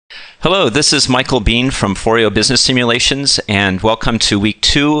Hello, this is Michael Bean from Forio Business Simulations, and welcome to week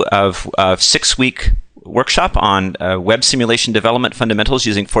 2 of a 6-week workshop on web simulation development fundamentals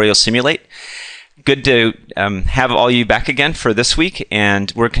using Forio Simulate. Good to have all you back again for this week,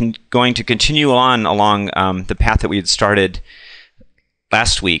 and we're going to continue on along the path that we had started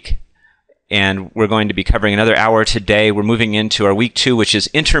last week. And we're going to be covering another hour today. We're moving into our week 2, which is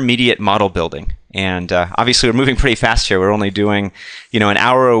intermediate model building. And obviously, we're moving pretty fast here. We're only doing, an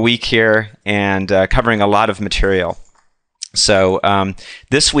hour a week here and covering a lot of material. So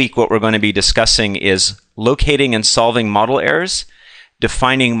this week, what we're going to be discussing is locating and solving model errors,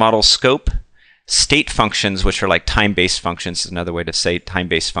 defining model scope, state functions, which are like time-based functions, is another way to say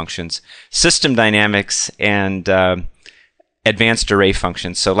time-based functions, system dynamics, and advanced array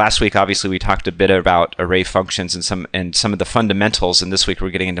functions. So last week, obviously, we talked a bit about array functions and some of the fundamentals, and this week we're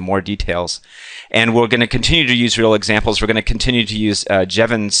getting into more details. And we're going to continue to use real examples. We're going to continue to use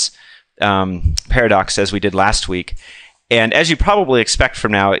Jevons paradox as we did last week. And as you probably expect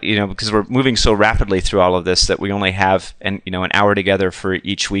from now, because we're moving so rapidly through all of this that we only have an hour together for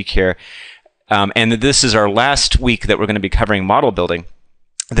each week here. And this is our last week that we're going to be covering model building.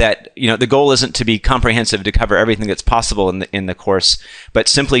 That the goal isn't to be comprehensive to cover everything that's possible in the course, but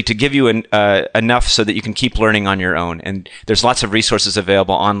simply to give you enough so that you can keep learning on your own. And there's lots of resources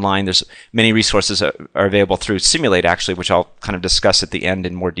available online. There's many resources are available through Simulate, actually, which I'll kind of discuss at the end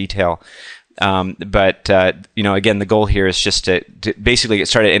in more detail. But again, the goal here is just to basically get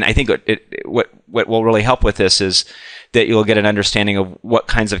started. And I think what will really help with this is that you'll get an understanding of what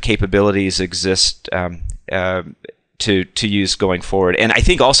kinds of capabilities exist to use going forward. And I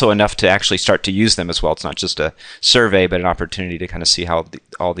think also enough to actually start to use them as well. It's not just a survey, but an opportunity to kind of see how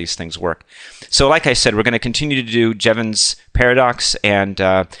all these things work. So like I said, we're going to continue to do Jevons paradox. And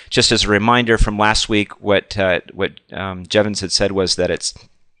just as a reminder from last week, what Jevons had said was that it's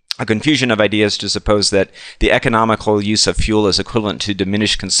a confusion of ideas to suppose that the economical use of fuel is equivalent to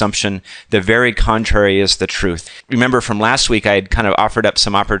diminished consumption. The very contrary is the truth. Remember from last week, I had kind of offered up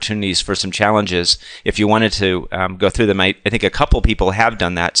some opportunities for some challenges. If you wanted to go through them, I think a couple people have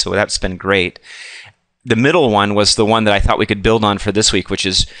done that, so that's been great. The middle one was the one that I thought we could build on for this week, which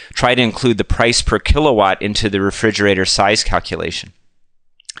is try to include the price per kilowatt into the refrigerator size calculation.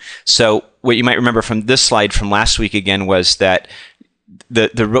 So what you might remember from this slide from last week again was that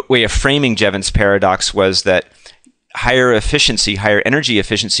the way of framing Jevons paradox was that higher efficiency, higher energy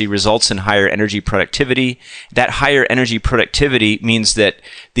efficiency results in higher energy productivity. That higher energy productivity means that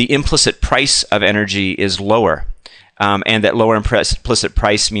the implicit price of energy is lower, and that lower implicit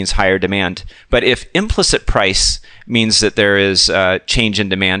price means higher demand. But if implicit price means that there is change in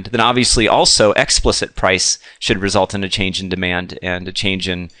demand, then obviously also explicit price should result in a change in demand and a change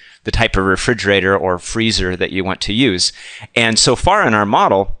in the type of refrigerator or freezer that you want to use. And so far in our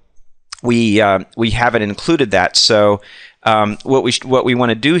model, we haven't included that. So what we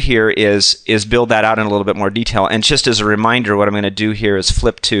want to do here is build that out in a little bit more detail. And just as a reminder, what I'm going to do here is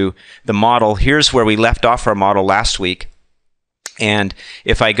flip to the model. Here's where we left off our model last week. And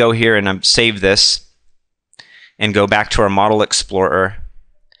if I go here and save this and go back to our Model Explorer,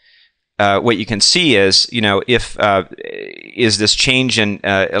 what you can see is, is this change in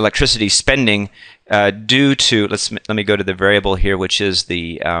electricity spending due to, let me go to the variable here, which is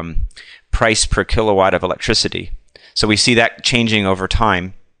the price per kilowatt of electricity. So we see that changing over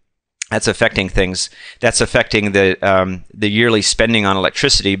time. That's affecting things. That's affecting the yearly spending on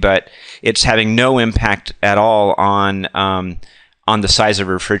electricity, but it's having no impact at all on the size of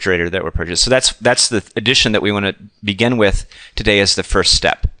a refrigerator that we're purchasing. So that's the addition that we want to begin with today as the first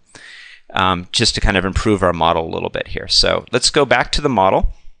step. Just to kind of improve our model a little bit here. So let's go back to the model.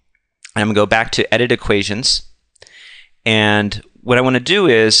 I'm going to go back to Edit Equations. And what I want to do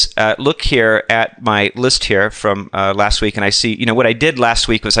is look here at my list here from last week, and I see, what I did last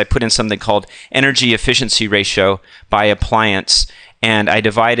week was I put in something called energy efficiency ratio by appliance, and I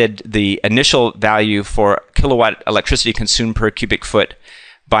divided the initial value for kilowatt electricity consumed per cubic foot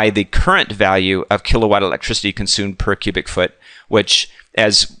by the current value of kilowatt electricity consumed per cubic foot, which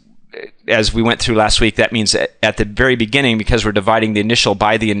as we went through last week, that means that at the very beginning, because we're dividing the initial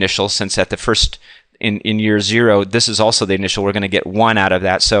by the initial, since at the first, in year 0, this is also the initial, we're going to get 1 out of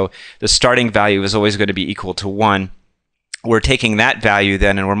that. So the starting value is always going to be equal to 1. We're taking that value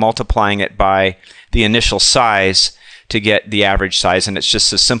then and we're multiplying it by the initial size to get the average size. And it's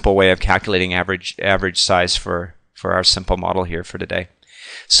just a simple way of calculating average size for our simple model here for today.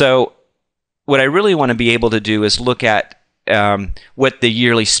 So what I really want to be able to do is look at what the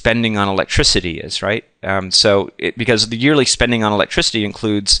yearly spending on electricity is, right? Because the yearly spending on electricity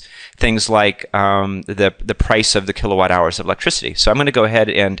includes things like the price of the kilowatt hours of electricity. So I'm going to go ahead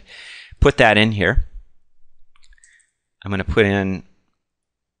and put that in here. I'm going to put in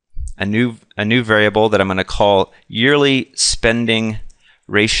a new variable that I'm going to call yearly spending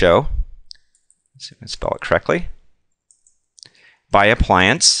ratio. Let's see if I can spell it correctly. By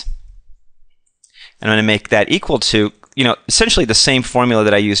appliance. And I'm going to make that equal to, essentially the same formula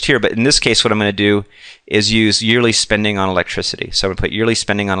that I used here, but in this case what I'm going to do is use yearly spending on electricity. So I'm going to put yearly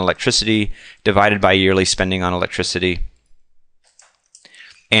spending on electricity divided by yearly spending on electricity.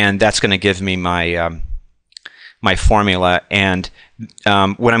 And that's going to give me my my formula. And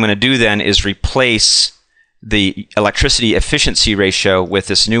what I'm going to do then is replace the electricity efficiency ratio with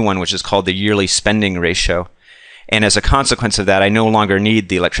this new one, which is called the yearly spending ratio. And as a consequence of that, I no longer need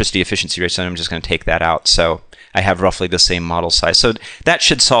the electricity efficiency ratio. I'm just going to take that out. So I have roughly the same model size. So that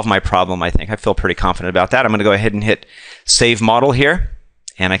should solve my problem, I think. I feel pretty confident about that. I'm going to go ahead and hit Save Model here.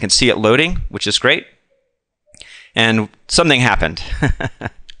 And I can see it loading, which is great. And something happened.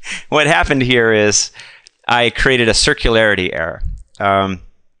 What happened here is I created a circularity error.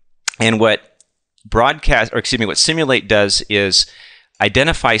 And what Simulate does is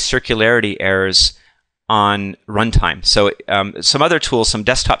identify circularity errors on runtime. So some other tools, some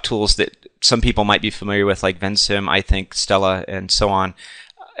desktop tools that some people might be familiar with, like Vensim, I think, Stella, and so on,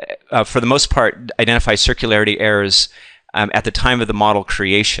 for the most part, identify circularity errors at the time of the model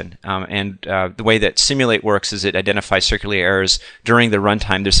creation. And the way that Simulate works is it identifies circularity errors during the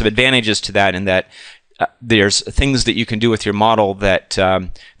runtime. There's some advantages to that in that there's things that you can do with your model that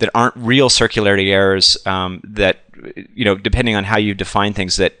that aren't real circularity errors that depending on how you define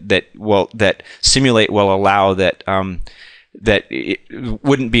things that Simulate will allow that that it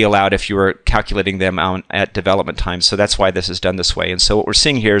wouldn't be allowed if you were calculating them at development time. So that's why this is done this way. And so what we're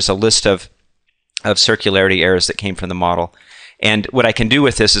seeing here is a list of circularity errors that came from the model. And what I can do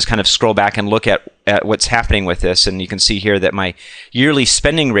with this is kind of scroll back and look at what's happening with this. And you can see here that my yearly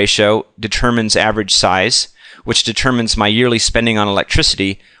spending ratio determines average size, which determines my yearly spending on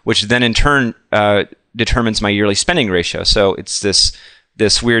electricity, which then in turn determines my yearly spending ratio. So it's this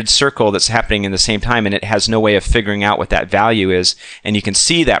weird circle that's happening in the same time, and it has no way of figuring out what that value is. And you can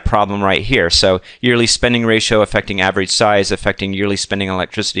see that problem right here. So yearly spending ratio affecting average size, affecting yearly spending on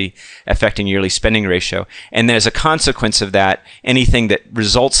electricity, affecting yearly spending ratio. And then as a consequence of that, anything that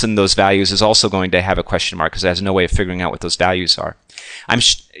results in those values is also going to have a question mark because it has no way of figuring out what those values are.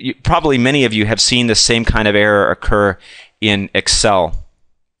 Probably many of you have seen the same kind of error occur in Excel.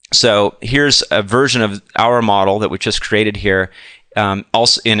 So here's a version of our model that we just created here.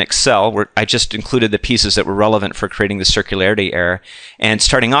 Also in Excel, where I just included the pieces that were relevant for creating the circularity error. And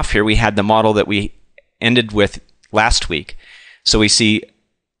starting off here, we had the model that we ended with last week. So we see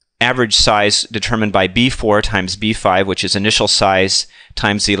average size determined by B4 times B5, which is initial size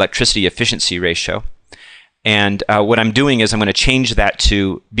times the electricity efficiency ratio. And what I'm doing is I'm going to change that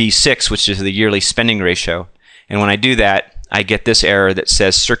to B6, which is the yearly spending ratio. And when I do that, I get this error that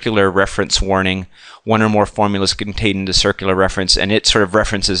says circular reference warning. One or more formulas contained in the circular reference, and it sort of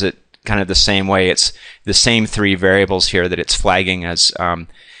references it kind of the same way. It's the same three variables here that it's flagging as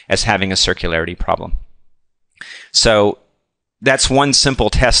having a circularity problem. So that's one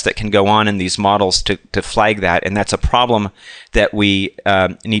simple test that can go on in these models to flag that, and that's a problem that we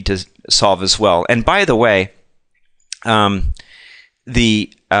need to solve as well. And by the way,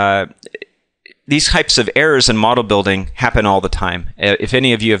 these types of errors in model building happen all the time. If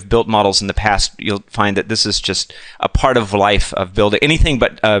any of you have built models in the past, you'll find that this is just a part of life of building. Anything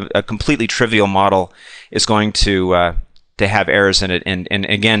but a completely trivial model is going to have errors in it. And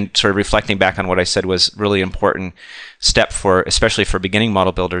again, sort of reflecting back on what I said was really important step for, especially for beginning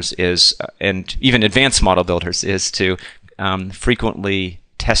model builders is, and even advanced model builders, is to frequently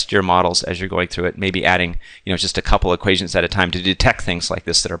test your models as you're going through it, maybe adding just a couple equations at a time to detect things like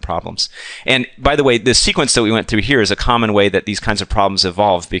this that are problems. And by the way, the sequence that we went through here is a common way that these kinds of problems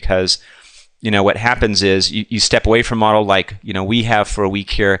evolve, because what happens is you step away from model like we have for a week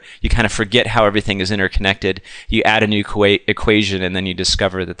here. You kind of forget how everything is interconnected. You add a new equation, and then you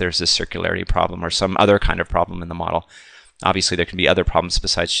discover that there's this circularity problem or some other kind of problem in the model. Obviously, there can be other problems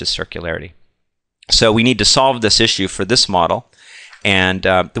besides just circularity. So we need to solve this issue for this model. And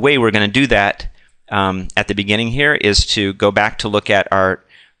the way we're going to do that at the beginning here is to go back to look at our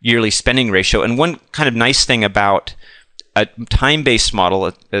yearly spending ratio. And one kind of nice thing about a time-based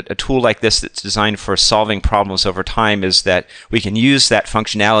model, a tool like this that's designed for solving problems over time, is that we can use that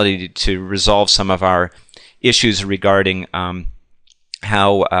functionality to resolve some of our issues regarding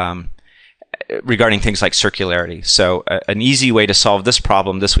how regarding things like circularity. So an easy way to solve this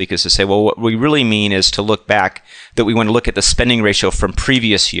problem this week is to say, well, what we really mean is to look back, that we want to look at the spending ratio from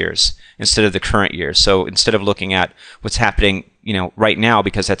previous years instead of the current year. So instead of looking at what's happening, right now,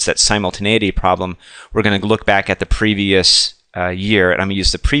 because that's that simultaneity problem, we're going to look back at the previous year, and I'm going to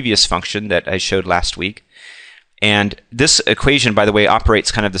use the previous function that I showed last week. And this equation, by the way,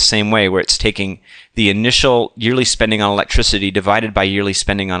 operates kind of the same way, where it's taking the initial yearly spending on electricity divided by yearly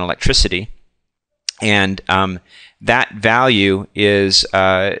spending on electricity. And that value is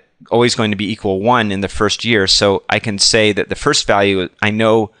always going to be equal 1 in the first year. So I can say that the first value, I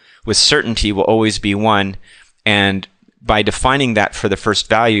know with certainty, will always be 1. And by defining that for the first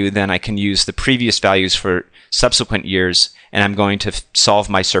value, then I can use the previous values for subsequent years, and I'm going to solve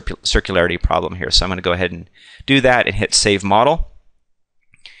my circularity problem here. So I'm going to go ahead and do that and hit Save Model.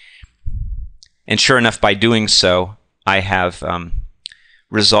 And sure enough, by doing so, I have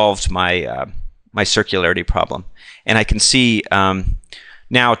resolved my my circularity problem. And I can see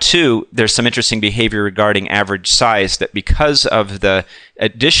now, too, there's some interesting behavior regarding average size, that because of the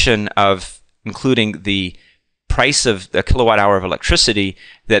addition of including the price of the kilowatt hour of electricity,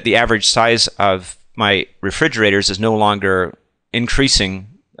 that the average size of my refrigerators is no longer increasing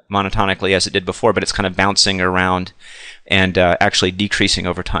monotonically as it did before, but it's kind of bouncing around and actually decreasing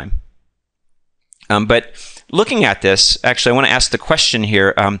over time. But looking at this, actually, I want to ask the question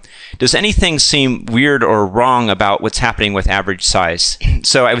here, does anything seem weird or wrong about what's happening with average size?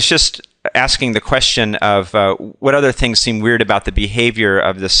 So I was just asking the question of what other things seem weird about the behavior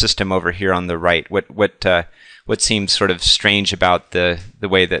of the system over here on the right? What seems sort of strange about the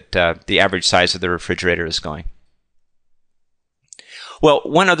way that the average size of the refrigerator is going? Well,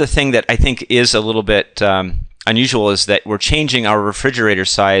 one other thing that I think is a little bit unusual is that we're changing our refrigerator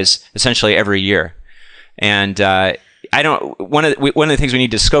size essentially every year. And one of the things we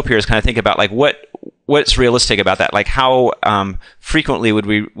need to scope here is kind of think about like what's realistic about that. Like how frequently would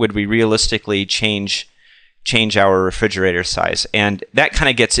we realistically change our refrigerator size? And that kind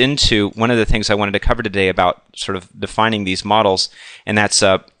of gets into one of the things I wanted to cover today about sort of defining these models, and that's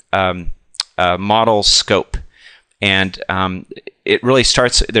a model scope. And it really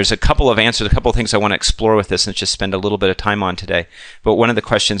starts, there's a couple of answers, a couple of things I want to explore with this and just spend a little bit of time on today. But one of the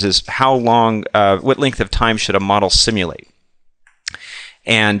questions is how long, what length of time should a model simulate?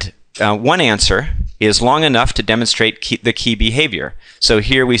 And one answer is long enough to demonstrate the key behavior. So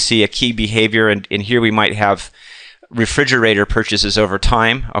here we see a key behavior, and here we might have refrigerator purchases over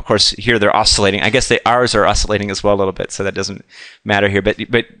time. Of course, here they're oscillating. I guess ours are oscillating as well a little bit, so that doesn't matter here. But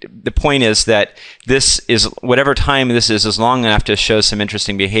the point is that this is, whatever time this is long enough to show some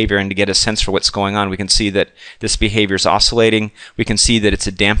interesting behavior and to get a sense for what's going on. We can see that this behavior is oscillating. We can see that it's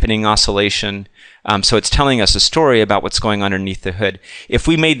a dampening oscillation. So it's telling us a story about what's going on underneath the hood. If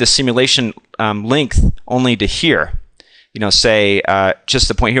we made the simulation length only to here, say just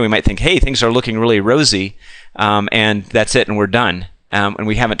the point here, we might think, hey, things are looking really rosy, and that's it, and we're done. And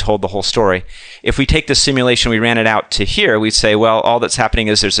we haven't told the whole story. If we take the simulation, we ran it out to here, we'd say, well, all that's happening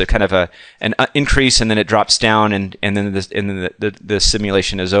is there's a kind of an increase, and then it drops down, and then the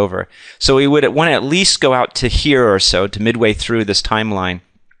simulation is over. So we would want to at least go out to here or so, to midway through this timeline,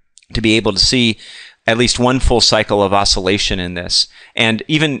 to be able to see at least one full cycle of oscillation in this. And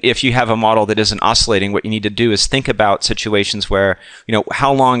even if you have a model that isn't oscillating, what you need to do is think about situations where,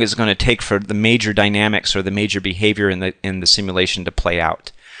 how long is it going to take for the major dynamics or the major behavior in the simulation to play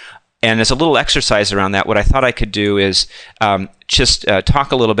out. And as a little exercise around that, what I thought I could do is just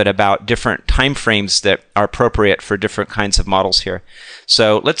talk a little bit about different time frames that are appropriate for different kinds of models here.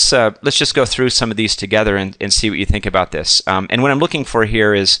 So let's just go through some of these together and see what you think about this. And what I'm looking for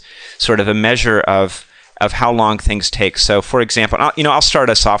here is sort of a measure of how long things take. So, for example, I'll start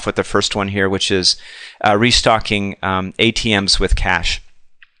us off with the first one here, which is restocking ATMs with cash.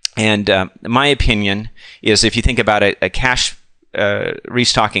 And my opinion is, if you think about a cash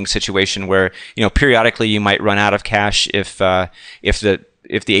restocking situation where periodically you might run out of cash if the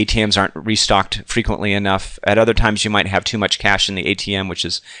ATMs aren't restocked frequently enough. At other times you might have too much cash in the ATM, which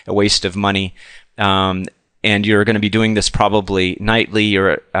is a waste of money. And you're going to be doing this probably nightly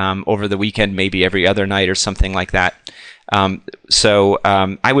or over the weekend, maybe every other night or something like that. So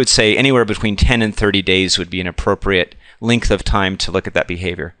I would say anywhere between 10 and 30 days would be an appropriate length of time to look at that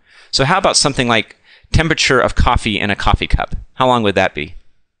behavior. So how about something like temperature of coffee in a coffee cup? How long would that be?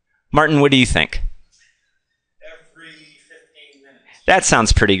 Martin, what do you think? Every 15 minutes. That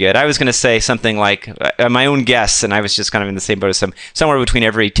sounds pretty good. I was going to say something like my own guess, and I was just kind of in the same boat as somewhere between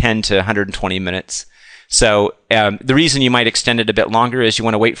every 10 to 120 minutes. So the reason you might extend it a bit longer is you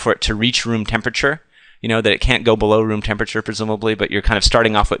want to wait for it to reach room temperature. that it can't go below room temperature, presumably, but you're kind of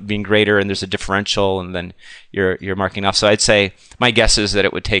starting off with being greater, and there's a differential, and then you're marking off. So I'd say my guess is that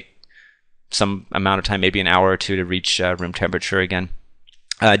it would take some amount of time, maybe an hour or two, to reach room temperature again.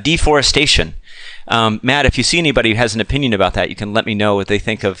 Deforestation. Matt, if you see anybody who has an opinion about that, you can let me know what they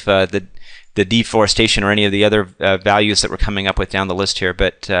think of the deforestation or any of the other values that we're coming up with down the list here.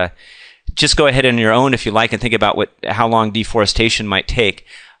 But just go ahead on your own if you like and think about how long deforestation might take.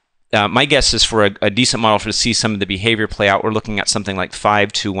 My guess is for a decent model to see some of the behavior play out, we're looking at something like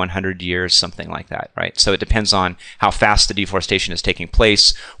 5 to 100 years, something like that, right? So it depends on how fast the deforestation is taking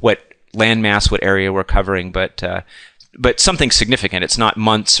place, what landmass, what area we're covering, but something significant. It's not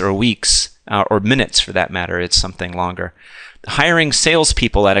months or weeks or minutes for that matter. It's something longer. Hiring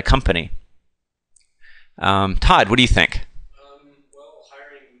salespeople at a company. Todd, what do you think? Well,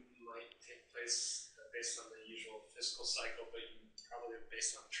 hiring might take place based on the usual fiscal cycle, but probably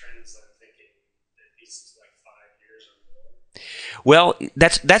based on trends, I'm thinking at least like 5 years or more. Well,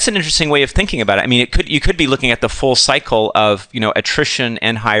 that's an interesting way of thinking about it. I mean, you could be looking at the full cycle of attrition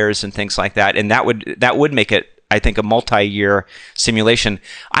and hires and things like that, and that would make it, I think, a multi-year simulation.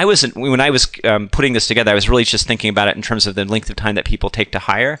 When I was putting this together, I was really just thinking about it in terms of the length of time that people take to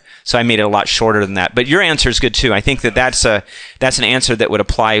hire. So I made it a lot shorter than that. But your answer is good too. I think that's an answer that would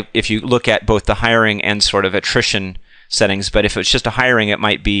apply if you look at both the hiring and sort of attrition settings. But if it's just a hiring, it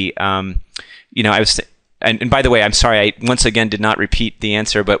might be, and by the way, I'm sorry, I once again did not repeat the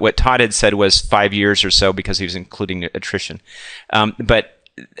answer. But what Todd had said was 5 years or so because he was including attrition. But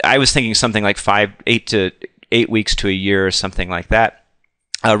I was thinking something like 8 weeks to a year or something like that.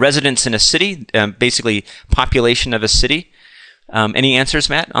 Residents in a city, basically population of a city. Any answers,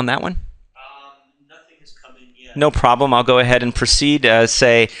 Matt, on that one? Nothing has come in yet. No problem. I'll go ahead and proceed.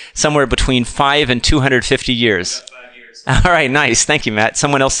 Say somewhere between 5 and 250 years. 5 years. All right, nice. Thank you, Matt.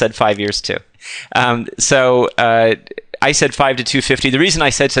 Someone else said 5 years too. So I said 5 to 250. The reason I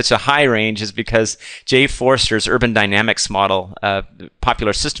said such a high range is because Jay Forster's urban dynamics model,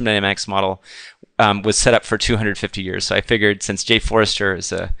 popular system dynamics model, was set up for 250 years. So I figured since Jay Forster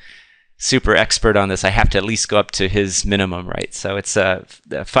is a super expert on this, I have to at least go up to his minimum, right? So it's 5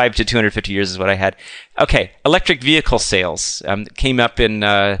 to 250 years is what I had. Okay, electric vehicle sales came up in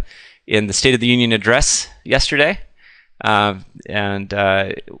the State of the Union address yesterday. And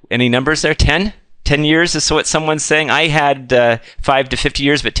any numbers there? 10? 10 years is what someone's saying. I had 5 to 50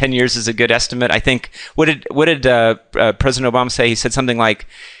 years, but 10 years is a good estimate. I think, what did President Obama say? He said something like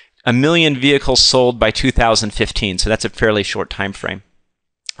 1 million vehicles sold by 2015. So that's a fairly short time frame.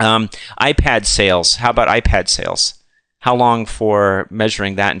 iPad sales. How about iPad sales? How long for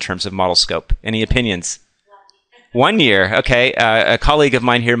measuring that in terms of model scope? Any opinions? 1 year. Okay. A colleague of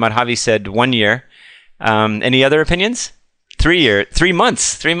mine here, Madhavi, said 1 year. Any other opinions? 3 years, 3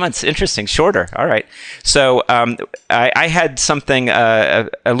 months, 3 months. Interesting, shorter. All right. So I had something a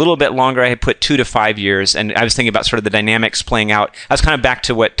little bit longer. I had put 2 to 5 years, and I was thinking about sort of the dynamics playing out. I was kind of back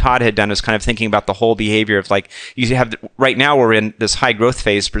to what Todd had done. I was kind of thinking about the whole behavior of like you have right now we're in this high growth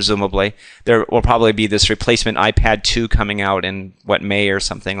phase. Presumably there will probably be this replacement iPad 2 coming out in May or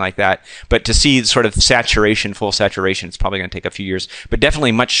something like that. But to see sort of saturation, full saturation, it's probably going to take a few years, but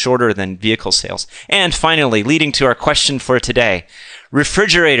definitely much shorter than vehicle sales. And finally, leading to our question for today,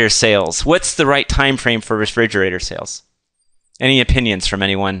 refrigerator sales. What's the right time frame for refrigerator sales? Any opinions from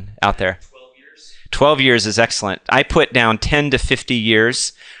anyone out there? 12 years. 12 years is excellent. I put down 10 to 50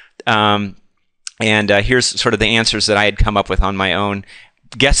 years. And here's sort of the answers that I had come up with on my own,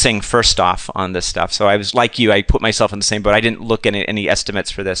 guessing first off on this stuff. So I was like you, I put myself in the same boat. I didn't look at any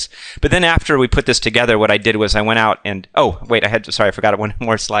estimates for this. But then after we put this together, what I did was I went out and, oh, wait, I forgot one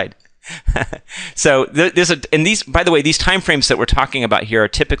more slide. So these, by the way, these timeframes that we're talking about here are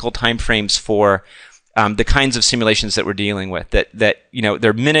typical timeframes for the kinds of simulations that we're dealing with. That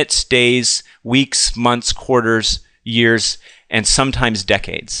they're minutes, days, weeks, months, quarters, years, and sometimes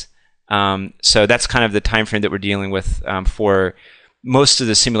decades. So that's kind of the timeframe that we're dealing with for most of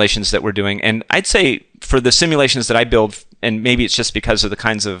the simulations that we're doing. And I'd say for the simulations that I build, and maybe it's just because of the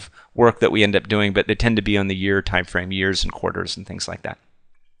kinds of work that we end up doing, but they tend to be on the year timeframe, years and quarters and things like that.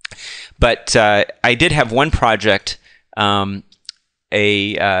 But I did have one project a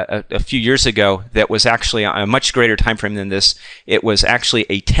few years ago that was actually a much greater time frame than this. It was actually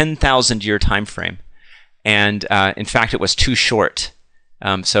a 10,000 year time frame, and in fact, it was too short.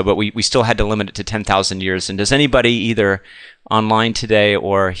 But we still had to limit it to 10,000 years. And does anybody either online today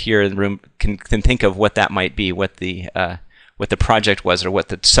or here in the room can think of what that might be, what the project was, or what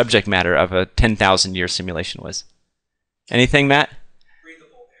the subject matter of a 10,000 year simulation was? Anything, Matt?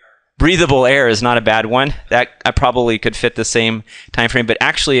 breathable air is not a bad one. That I probably could fit the same time frame, but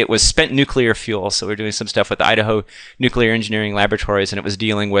actually it was spent nuclear fuel. So we're doing some stuff with the Idaho Nuclear Engineering Laboratories, and it was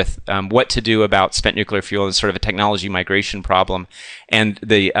dealing with what to do about spent nuclear fuel and sort of a technology migration problem. And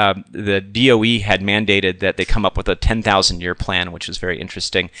the DOE had mandated that they come up with a 10,000-year plan, which is very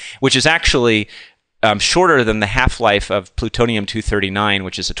interesting, which is actually shorter than the half-life of plutonium-239,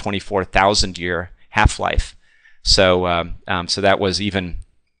 which is a 24,000-year half-life. So so that was even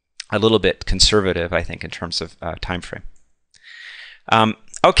a little bit conservative, I think, in terms of time frame.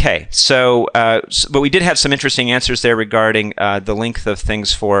 Okay, but we did have some interesting answers there regarding the length of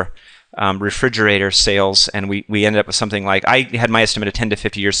things for refrigerator sales, and we ended up with something like, I had my estimate of 10 to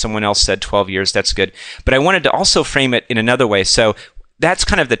 50 years, someone else said 12 years, that's good. But I wanted to also frame it in another way. So that's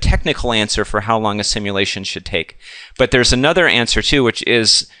kind of the technical answer for how long a simulation should take. But there's another answer too, which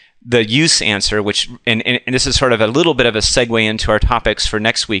is the use answer, which, and this is sort of a little bit of a segue into our topics for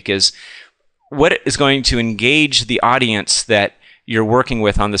next week, is what is going to engage the audience that you're working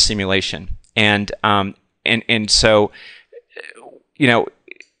with on the simulation. And so, you know,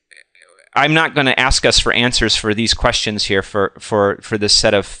 I'm not going to ask us for answers for these questions here for this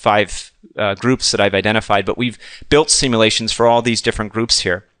set of 5 groups that I've identified, but we've built simulations for all these different groups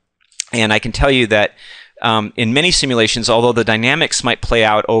here. And I can tell you that in many simulations, although the dynamics might play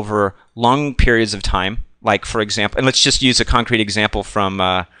out over long periods of time, like for example, and let's just use a concrete example from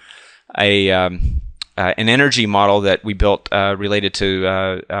an energy model that we built related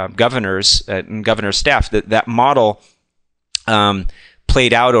to governors and governor staff. That model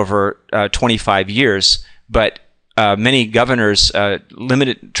played out over 25 years, but many governors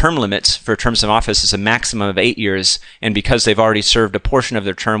limited term limits for terms of office is a maximum of 8 years, and because they've already served a portion of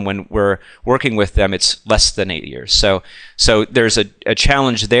their term when we're working with them, it's less than 8 years. So there's a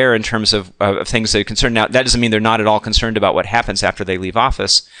challenge there in terms of things that are concerned. Now, that doesn't mean they're not at all concerned about what happens after they leave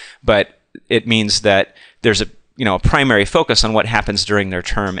office, but it means that there's a primary focus on what happens during their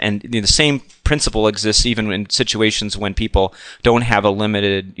term. And the same principle exists even in situations when people don't have a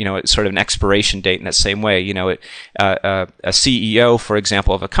limited, sort of an expiration date in that same way. A CEO, for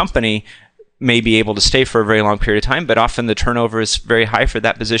example, of a company may be able to stay for a very long period of time, but often the turnover is very high for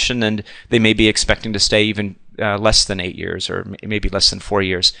that position, and they may be expecting to stay even less than 8 years or maybe less than 4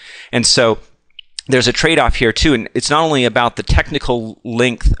 years. And so there's a trade-off here too, and it's not only about the technical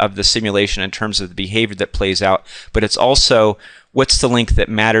length of the simulation in terms of the behavior that plays out, but it's also what's the length that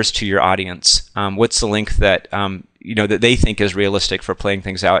matters to your audience. What's the length that that they think is realistic for playing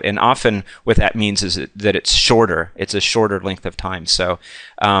things out, and often what that means is that it's shorter. It's a shorter length of time. So,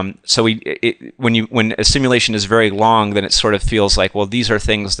 when a simulation is very long, then it sort of feels like, well, these are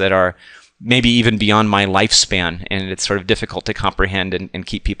things that are maybe even beyond my lifespan, and it's sort of difficult to comprehend and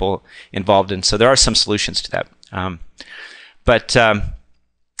keep people involved in. So there are some solutions to that.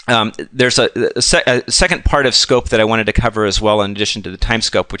 There's a second part of scope that I wanted to cover as well, in addition to the time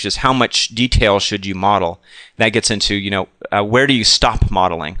scope, which is how much detail should you model. That gets into, where do you stop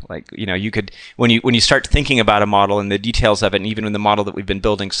modeling? Like, you could, when you start thinking about a model and the details of it, and even in the model that we've been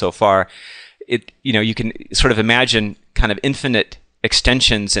building so far, you can sort of imagine kind of infinite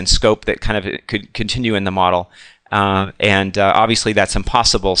extensions and scope that kind of could continue in the model. Obviously that's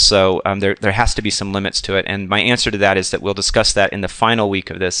impossible, so there has to be some limits to it. And my answer to that is that we'll discuss that in the final week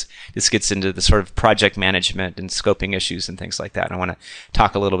of this. This gets into the sort of project management and scoping issues and things like that. And I want to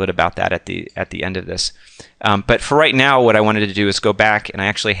talk a little bit about that at the end of this. But for right now, what I wanted to do is go back, and I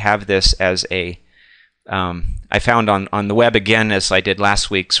actually have this as I found on the web again, as I did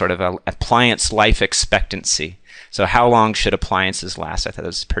last week, sort of a appliance life expectancy. So how long should appliances last? I thought it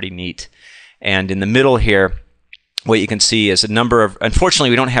was pretty neat. And in the middle here, what you can see is a number of,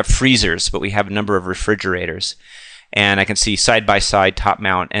 unfortunately we don't have freezers, but we have a number of refrigerators. And I can see side by side, top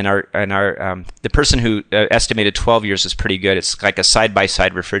mount, and the person who estimated 12 years is pretty good. It's like a side by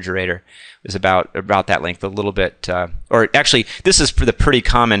side refrigerator is about that length, a little bit, or actually this is for the pretty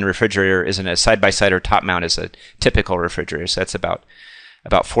common refrigerator, isn't it? Side by side or top mount is a typical refrigerator, so that's about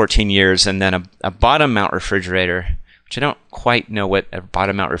 14 years. And then a bottom mount refrigerator, which I don't quite know what a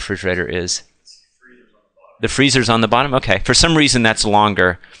bottom mount refrigerator is. The freezer's on the bottom? Okay. For some reason that's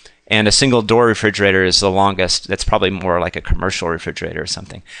longer, and a single door refrigerator is the longest. That's probably more like a commercial refrigerator or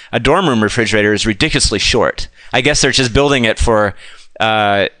something. A dorm room refrigerator is ridiculously short. I guess they're just building it for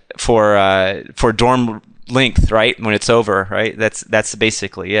dorm length, right? When it's over, right? That's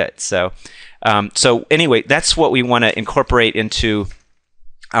basically it. So anyway, that's what we want to incorporate into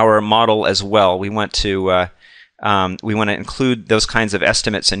our model as well. We want to include those kinds of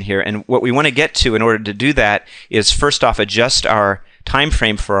estimates in here, and what we want to get to in order to do that is first off adjust our time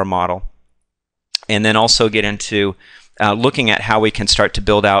frame for our model, and then also get into looking at how we can start to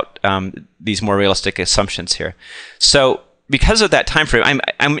build out these more realistic assumptions here. So because of that time frame,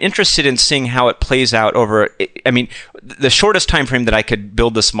 I'm interested in seeing how it plays out over. I mean, the shortest time frame that I could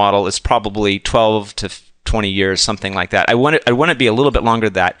build this model is probably 12 to 20 years, something like that. I want it to be a little bit longer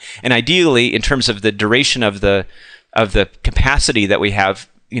than that, and ideally, in terms of the duration of the capacity that we have,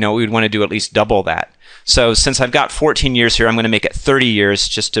 we'd want to do at least double that. So since I've got 14 years here, I'm going to make it 30 years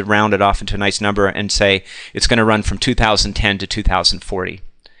just to round it off into a nice number and say it's going to run from 2010 to 2040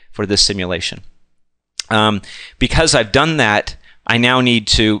 for this simulation. Because I've done that, I now need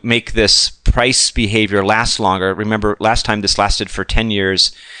to make this price behavior last longer. Remember, last time this lasted for 10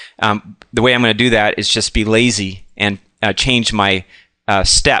 years. The way I'm going to do that is just be lazy and change my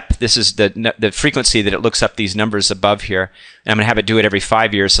step. This is the frequency that it looks up these numbers above here. And I'm going to have it do it every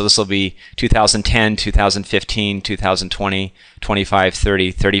 5 years. So this will be 2010, 2015, 2020, 25,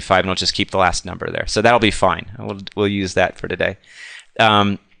 30, 35, and I'll just keep the last number there. So that'll be fine. We'll use that for today.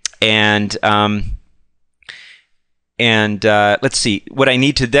 Let's see. What I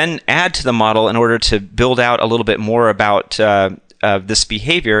need to then add to the model in order to build out a little bit more about this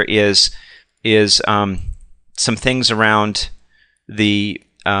behavior is some things around the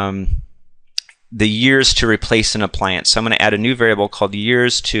years to replace an appliance. So I'm going to add a new variable called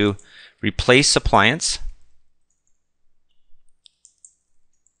years to replace appliance,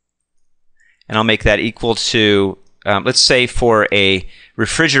 and I'll make that equal to let's say for a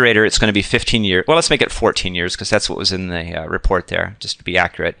refrigerator it's going to be 15 years. Well, let's make it 14 years because that's what was in the report there, just to be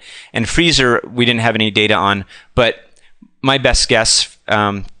accurate. And freezer we didn't have any data on, but my best guess,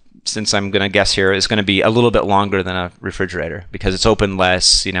 since I'm going to guess here, is going to be a little bit longer than a refrigerator because it's open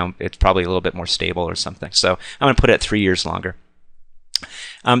less. It's probably a little bit more stable or something. So I'm going to put it at 3 years longer.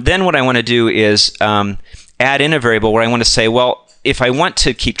 Then what I want to do is add in a variable where I want to say, well, if I want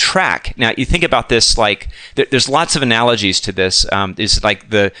to keep track, now you think about this like there's lots of analogies to this. Is like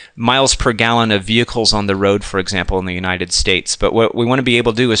the miles per gallon of vehicles on the road, for example, in the United States. But what we want to be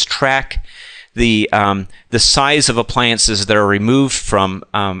able to do is track the size of appliances that are removed from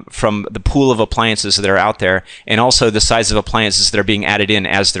the pool of appliances that are out there, and also the size of appliances that are being added in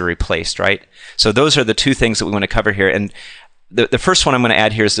as they're replaced, right? So those are the two things that we want to cover here. And the first one I'm going to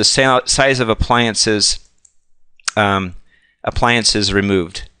add here is the size of appliances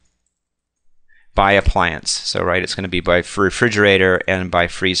removed by appliance. So right, it's going to be by refrigerator and by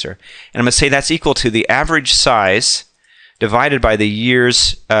freezer. And I'm going to say that's equal to the average size divided by the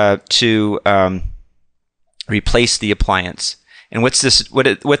years to replace the appliance. And what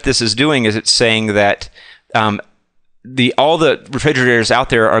this is doing is it's saying that all the refrigerators out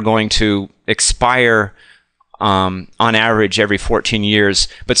there are going to expire on average every 14 years,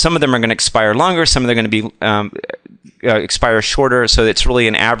 but some of them are going to expire longer, some of them are going to be expire shorter, so it's really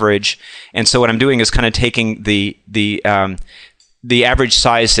an average. And so what I'm doing is kind of taking the average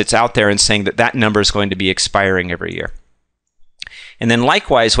size that's out there and saying that number is going to be expiring every year. And then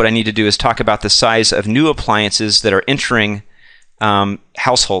likewise, what I need to do is talk about the size of new appliances that are entering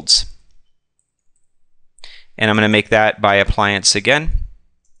households. And I'm going to make that by appliance again,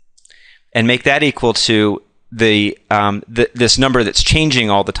 and make that equal to this number that's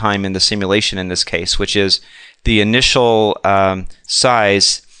changing all the time in the simulation in this case, which is the initial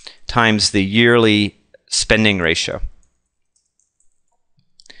size times the yearly spending ratio.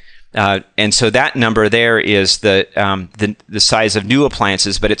 And so that number there is the size of new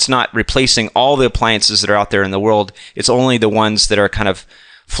appliances, but it's not replacing all the appliances that are out there in the world. It's only the ones that are kind of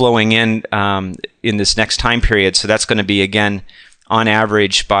flowing in this next time period. So that's going to be, again, on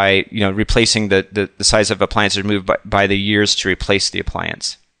average by replacing the size of appliances removed by the years to replace the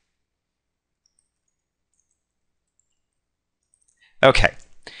appliance. Okay.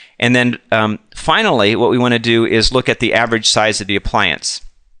 And then finally, what we want to do is look at the average size of the appliance.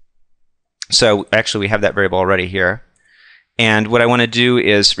 So actually, we have that variable already here. And what I want to do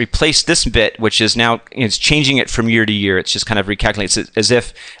is replace this bit, which is now it's changing it from year to year. It's just kind of recalculating. It's as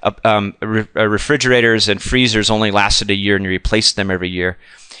if refrigerators and freezers only lasted a year and you replaced them every year.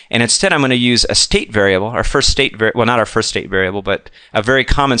 And instead, I'm going to use a state variable, our first state well, not our first state variable, but a very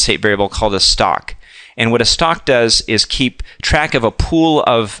common state variable called a stock. And what a stock does is keep track of a pool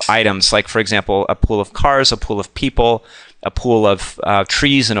of items, like, for example, a pool of cars, a pool of people, a pool of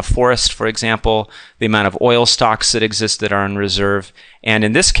trees in a forest, for example, the amount of oil stocks that exist that are in reserve, and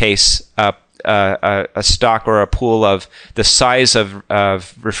in this case, a stock or a pool of the size of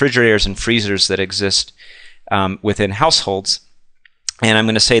refrigerators and freezers that exist within households. And I'm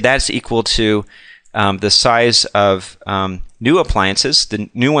going to say that's equal to the size of new appliances, the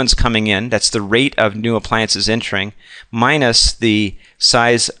new ones coming in, that's the rate of new appliances entering, minus the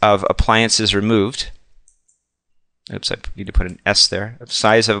size of appliances removed. oops, I need to put an S there,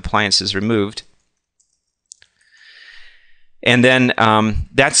 size of appliances removed. And then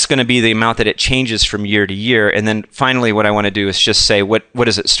that's going to be the amount that it changes from year to year. And then finally, what I want to do is just say, what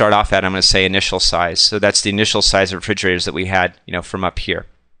does it start off at? I'm going to say initial size. So that's the initial size of refrigerators that we had, from up here.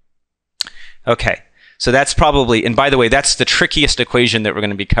 Okay, so that's probably, and by the way, that's the trickiest equation that we're going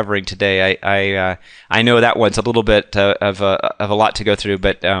to be covering today. I know that one's a little bit of a lot to go through,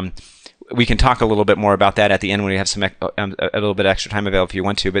 but we can talk a little bit more about that at the end when we have some a little bit extra time available if you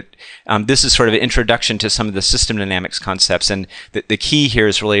want to. But this is sort of an introduction to some of the system dynamics concepts, and the key here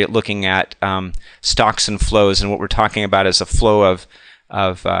is really looking at stocks and flows. And what we're talking about is a flow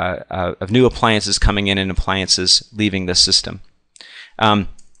of new appliances coming in and appliances leaving the system.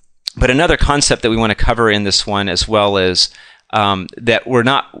 But another concept that we want to cover in this one as well is that we're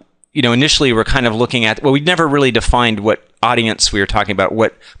not, initially we're kind of looking at, well, we never really defined what audience we were talking about,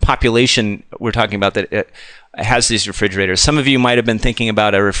 what population we're talking about that has these refrigerators. Some of you might have been thinking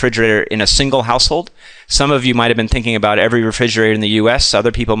about a refrigerator in a single household. Some of you might have been thinking about every refrigerator in the US.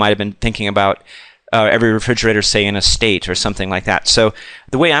 Other people might have been thinking about every refrigerator, say, in a state or something like that. So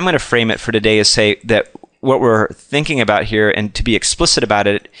the way I'm going to frame it for today is say that what we're thinking about here, and to be explicit about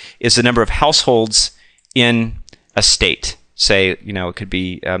it, is the number of households in a state. Say, it could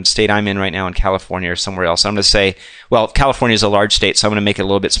be state I'm in right now in California or somewhere else. I'm going to say, well, California is a large state, so I'm going to make it a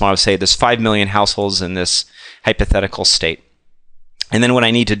little bit smaller. Say there's 5 million households in this hypothetical state. And then what I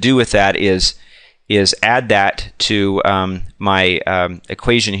need to do with that is add that to my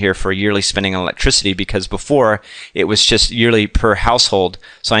equation here for yearly spending on electricity, because before it was just yearly per household.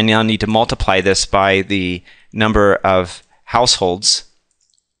 So I now need to multiply this by the number of households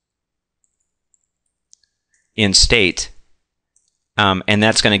in state. And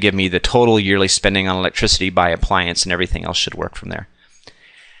that's going to give me the total yearly spending on electricity by appliance, and everything else should work from there.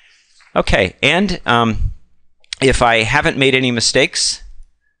 Okay, and if I haven't made any mistakes,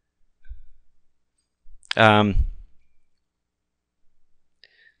 we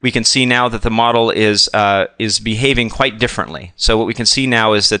can see now that the model is behaving quite differently. So what we can see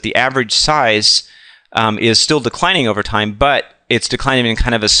now is that the average size is still declining over time, but it's declining in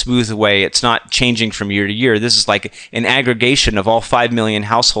kind of a smooth way. It's not changing from year to year. This is like an aggregation of all 5 million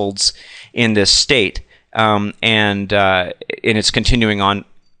households in this state, and it's continuing on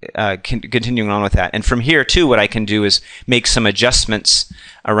with that. And from here too, what I can do is make some adjustments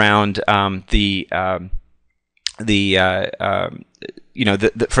around for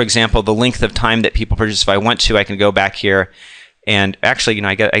example, the length of time that people purchase. If I want to, I can go back here, and actually,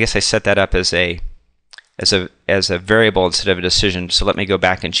 I guess I set that up as a variable instead of a decision. So let me go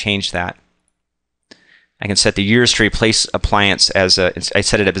back and change that. I can set the years to replace appliance as I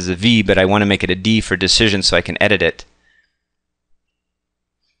set it up as a V, but I want to make it a D for decision, so I can edit it.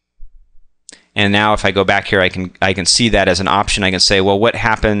 And now if I go back here, I can see that as an option. I can say, well, what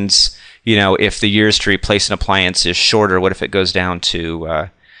happens, if the years to replace an appliance is shorter? What if it goes down to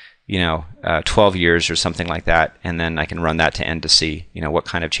 12 years or something like that? And then I can run that to end to see what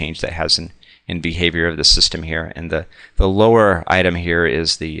kind of change that has in behavior of the system here. And the lower item here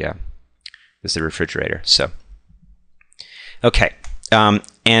is the refrigerator. So okay,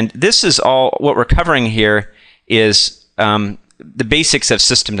 and this is all what we're covering here is the basics of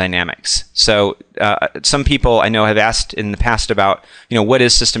system dynamics. So some people I know have asked in the past about what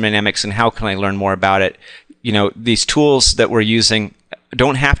is system dynamics and how can I learn more about it. These tools that we're using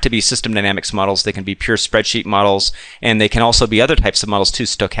don't have to be system dynamics models. They can be pure spreadsheet models, and they can also be other types of models too,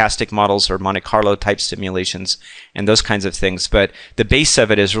 stochastic models or Monte Carlo type simulations and those kinds of things. But the base of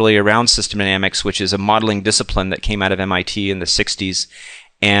it is really around system dynamics, which is a modeling discipline that came out of MIT in the 60s.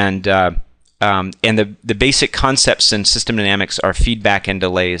 And the basic concepts in system dynamics are feedback and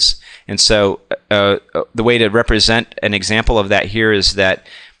delays. And so the way to represent an example of that here is that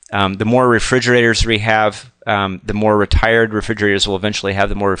the more refrigerators we have, the more retired refrigerators we'll eventually have,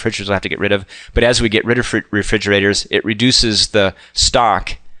 the more refrigerators we'll have to get rid of. But as we get rid of refrigerators, it reduces the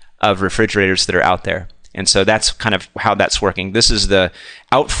stock of refrigerators that are out there. And so that's kind of how that's working. This is the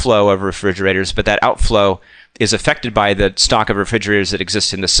outflow of refrigerators, but that outflow is affected by the stock of refrigerators that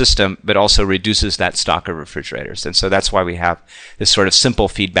exist in the system, but also reduces that stock of refrigerators. And so that's why we have this sort of simple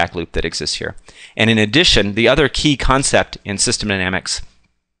feedback loop that exists here. And in addition, the other key concept in system dynamics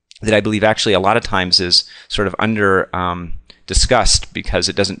that I believe actually a lot of times is sort of under discussed because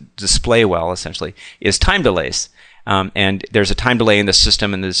it doesn't display well, essentially, is time delays. And there's a time delay in the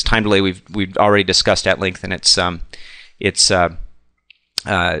system, and this time delay we've already discussed at length, and it's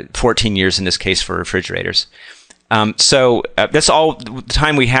 14 years in this case for refrigerators. So that's all the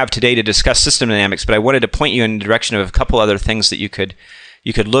time we have today to discuss system dynamics, but I wanted to point you in the direction of a couple other things that you could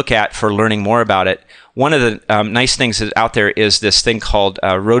you could look at for learning more about it. One of the nice things that's out there is this thing called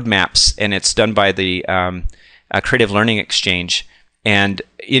roadmaps, and it's done by the Creative Learning Exchange. And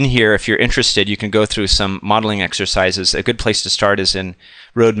in here, if you're interested, you can go through some modeling exercises. A good place to start is in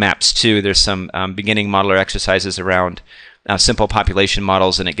roadmaps too. There's some beginning modeler exercises around simple population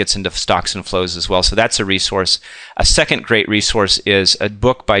models, and it gets into stocks and flows as well. So that's a resource. A second great resource is a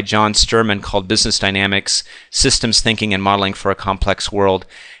book by John Sturman called Business Dynamics, Systems Thinking and Modeling for a Complex World.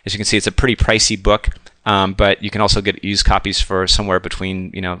 As you can see, it's a pretty pricey book, but you can also get used copies for somewhere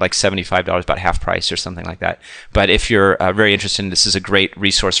between, like $75, about half price or something like that. But if you're very interested in this, is a great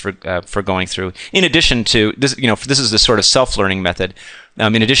resource for going through. In addition to this, this is the sort of self-learning method.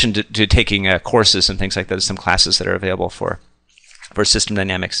 In addition to taking courses and things like that, there's some classes that are available for system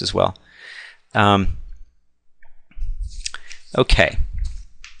dynamics as well. Okay.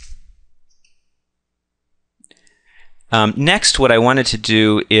 Next, what I wanted to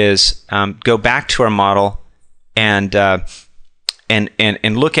do is go back to our model and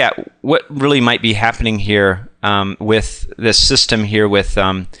look at what really might be happening here with this system here with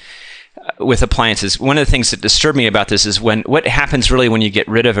appliances. One of the things that disturb me about this is what happens really when you get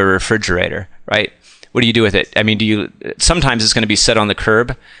rid of a refrigerator, right? What do you do with it? I mean, sometimes it's going to be set on the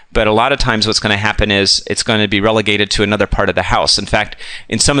curb, but a lot of times what's going to happen is it's going to be relegated to another part of the house. In fact,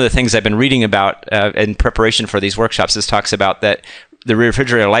 in some of the things I've been reading about in preparation for these workshops, this talks about that the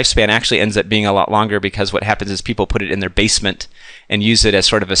refrigerator lifespan actually ends up being a lot longer because what happens is people put it in their basement and use it as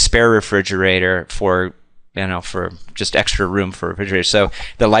sort of a spare refrigerator for just extra room for a refrigerator. So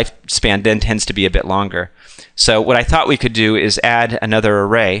the lifespan then tends to be a bit longer. So what I thought we could do is add another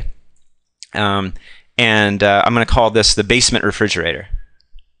array, and I'm going to call this the basement refrigerator.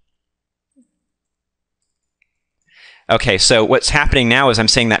 Okay, so what's happening now is I'm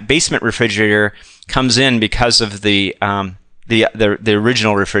saying that basement refrigerator comes in because of the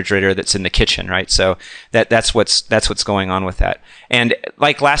original refrigerator that's in the kitchen, right? So that's what's going on with that. And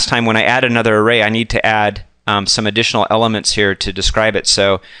like last time, when I add another array, I need to add some additional elements here to describe it.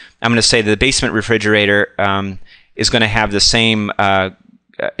 So I'm going to say the basement refrigerator is going to have the same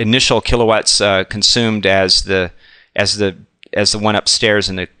initial kilowatts consumed as the one upstairs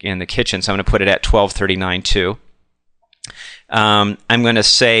in the kitchen. So I'm going to put it at 1239 too. I'm going to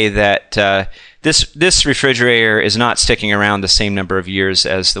say that this refrigerator is not sticking around the same number of years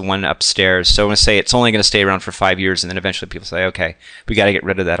as the one upstairs. So I'm going to say it's only going to stay around for 5 years, and then eventually people say, okay, we got to get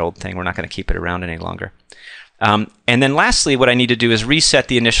rid of that old thing. We're not going to keep it around any longer. And then lastly, what I need to do is reset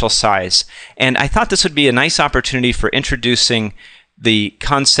the initial size. And I thought this would be a nice opportunity for introducing the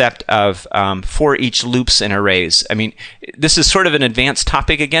concept of for each loops and arrays. I mean, this is sort of an advanced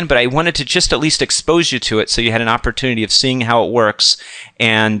topic again, but I wanted to just at least expose you to it so you had an opportunity of seeing how it works,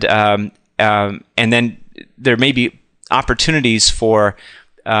 and then there may be opportunities for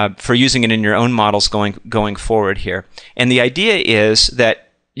using it in your own models going forward here. And the idea is that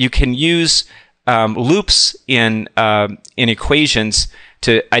you can use loops in equations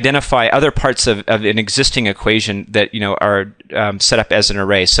to identify other parts of an existing equation that are set up as an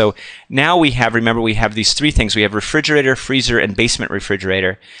array. So now we have these three things. We have refrigerator, freezer, and basement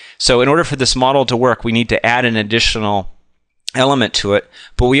refrigerator. So in order for this model to work, we need to add an additional element to it,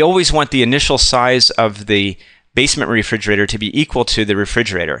 but we always want the initial size of the basement refrigerator to be equal to the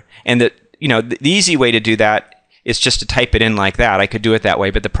refrigerator. And the easy way to do that is just to type it in like that. I could do it that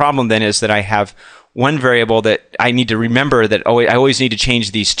way, but the problem then is that I have one variable that I need to remember that I always need to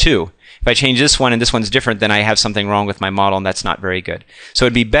change these two. If I change this one and this one's different, then I have something wrong with my model, and that's not very good. So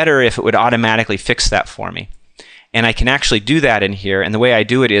it'd be better if it would automatically fix that for me. And I can actually do that in here, and the way I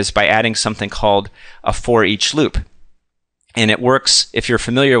do it is by adding something called a for each loop. And it works, if you're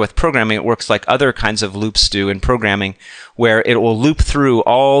familiar with programming, it works like other kinds of loops do in programming, where it will loop through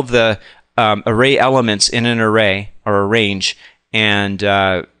all the array elements in an array or a range and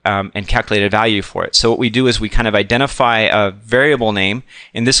calculate a value for it. So what we do is we kind of identify a variable name.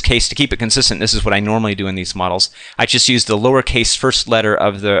 In this case, to keep it consistent, this is what I normally do in these models. I just use the lowercase first letter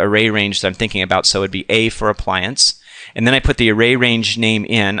of the array range that I'm thinking about, so it'd be A for appliance. And then I put the array range name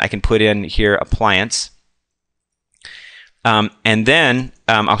in. I can put in here appliance. And then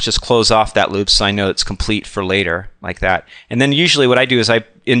I'll just close off that loop so I know it's complete for later, like that. And then usually what I do is I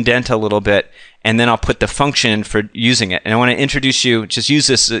indent a little bit, and then I'll put the function for using it. And I want to introduce you, just use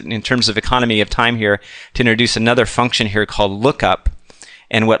this in terms of economy of time here, to introduce another function here called lookup.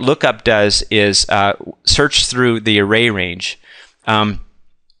 And what lookup does is search through the array range.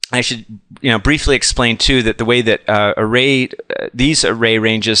 I should briefly explain too that the way that these array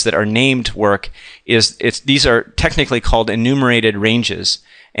ranges that are named work is these are technically called enumerated ranges.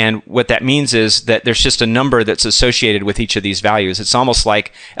 And what that means is that there's just a number that's associated with each of these values. It's almost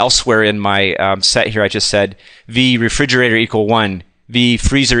like elsewhere in my set here, I just said V refrigerator equal 1, V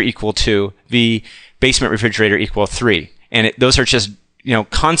freezer equal 2, V basement refrigerator equal 3. And those are just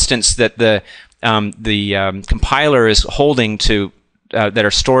constants that the compiler is holding to that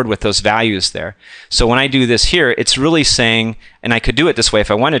are stored with those values there. So when I do this here, it's really saying, and I could do it this way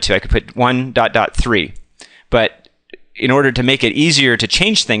if I wanted to, I could put 1.3. But in order to make it easier to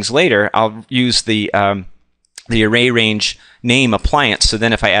change things later, I'll use the array range name appliance. So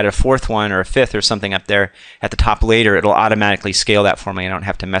then if I add a fourth one or a fifth or something up there at the top later, it'll automatically scale that for me. I don't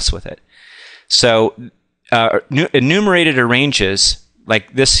have to mess with it. So enumerated arranges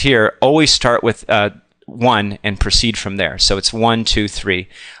like this here always start with 1 and proceed from there. So it's 1, 2, 3.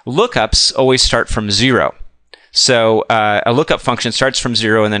 Lookups always start from 0. So a lookup function starts from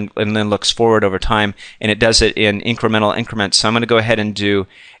 0 and then looks forward over time, and it does it in incremental increments. So I'm going to go ahead and do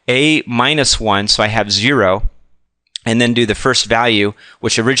a minus 1, so I have 0, and then do the first value,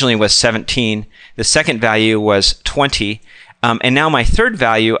 which originally was 17. The second value was 20, and now my third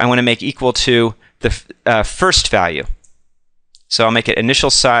value I want to make equal to the first value. So I'll make it initial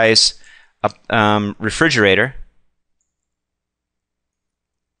size refrigerator.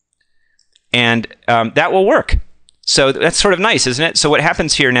 And that will work. So that's sort of nice, isn't it? So what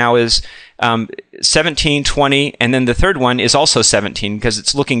happens here now is 17, 20, and then the third one is also 17 because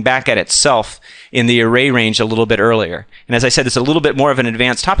it's looking back at itself in the array range a little bit earlier. And as I said, it's a little bit more of an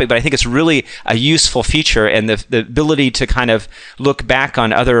advanced topic, but I think it's really a useful feature, and the ability to kind of look back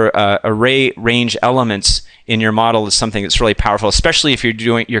on other array range elements in your model is something that's really powerful, especially if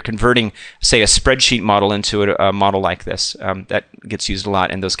you're converting, say, a spreadsheet model into a model like this. That gets used a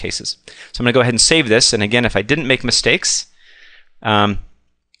lot in those cases. So I'm going to go ahead and save this. And again, if I didn't make mistakes,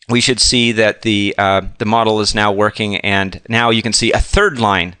 we should see that the model is now working, and now you can see a third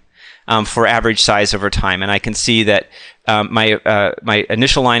line for average size over time. And I can see that my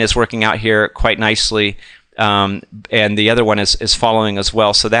initial line is working out here quite nicely, and the other one is following as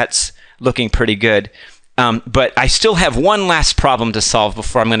well. So that's looking pretty good. But I still have one last problem to solve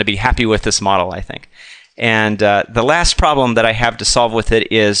before I'm going to be happy with this model, I think. And the last problem that I have to solve with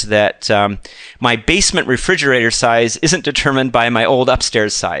it is that my basement refrigerator size isn't determined by my old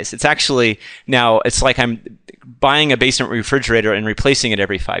upstairs size. It's actually now, it's like I'm buying a basement refrigerator and replacing it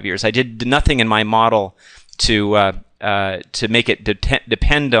every 5 years. I did nothing in my model to make it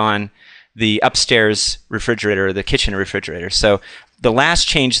depend on the upstairs refrigerator or the kitchen refrigerator. So the last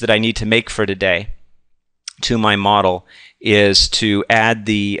change that I need to make for today to my model is to add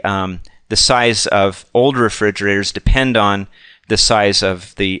the size of old refrigerators depend on the size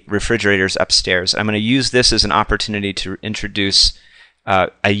of the refrigerators upstairs. I'm going to use this as an opportunity to introduce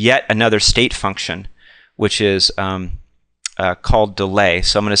yet another state function, which is called delay.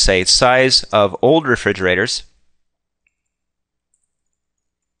 So I'm going to say size of old refrigerators,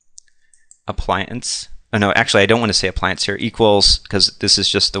 appliance. Oh no, actually I don't want to say appliance here, equals, because this is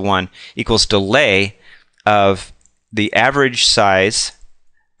just the one, equals delay of the average size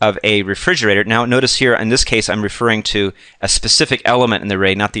of a refrigerator. Now notice here, in this case, I'm referring to a specific element in the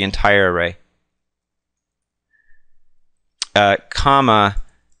array, not the entire array. Comma,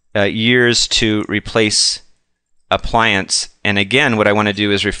 years to replace appliance. And again, what I want to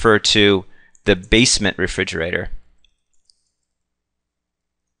do is refer to the basement refrigerator.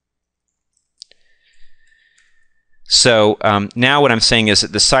 So now what I'm saying is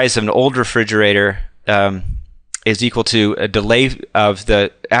that the size of an old refrigerator is equal to a delay of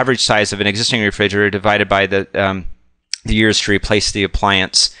the average size of an existing refrigerator divided by the years to replace the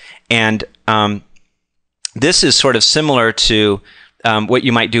appliance. And this is sort of similar to what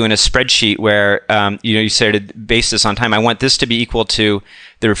you might do in a spreadsheet where you say to base this on time. I want this to be equal to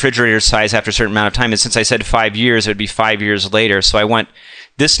the refrigerator size after a certain amount of time. And since I said 5 years, it would be 5 years later. So I want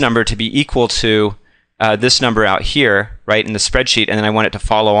this number to be equal to this number out here, right, in the spreadsheet, and then I want it to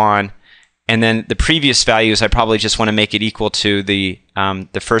follow on. And then the previous values, I probably just want to make it equal to the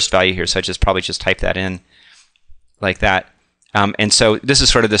first value here. So I probably just type that in like that. And so this is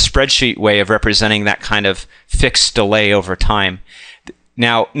sort of the spreadsheet way of representing that kind of fixed delay over time.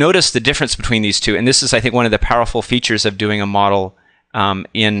 Now, notice the difference between these two. And this is, I think, one of the powerful features of doing a model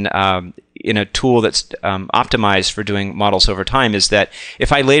in a tool that's optimized for doing models over time, is that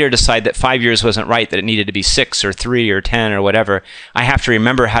if I later decide that 5 years wasn't right, that it needed to be 6 or 3 or 10 or whatever, I have to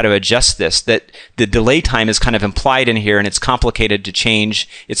remember how to adjust this, that the delay time is kind of implied in here, and it's complicated to change,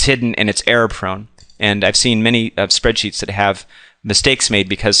 it's hidden, and it's error prone. And I've seen many spreadsheets that have mistakes made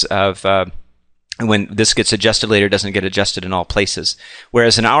because of when this gets adjusted later, it doesn't get adjusted in all places.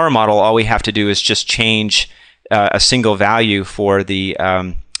 Whereas in our model, all we have to do is just change a single value for the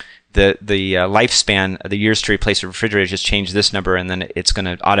lifespan, the years to replace a refrigerator, just change this number, and then it's going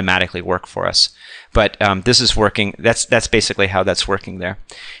to automatically work for us. But this is working. That's basically how that's working there.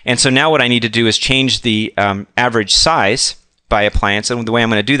 And so now what I need to do is change the average size by appliance. And the way I'm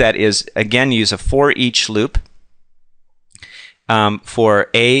going to do that is, again, use a for each loop for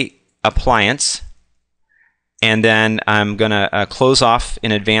a appliance. And then I'm going to close off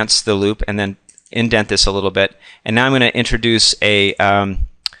in advance the loop and then indent this a little bit. And now I'm going to introduce a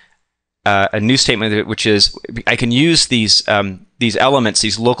new statement, which is I can use these elements,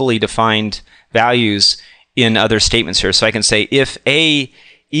 these locally defined values, in other statements here. So I can say if A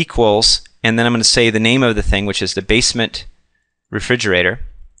equals, and then I'm going to say the name of the thing, which is the basement refrigerator.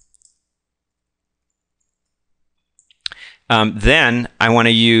 Then I want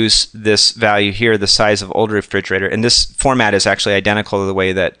to use this value here, the size of old refrigerator, and this format is actually identical to the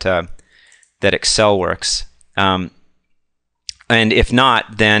way that that Excel works. And if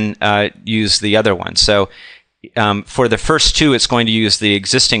not, then use the other one. So for the first two, it's going to use the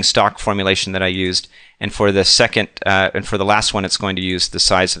existing stock formulation that I used, and for the second and for the last one, it's going to use the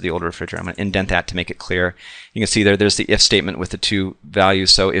size of the old refrigerator. I'm going to indent that to make it clear. You can see there's the if statement with the two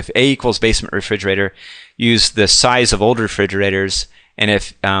values. So if A equals basement refrigerator, use the size of old refrigerators, and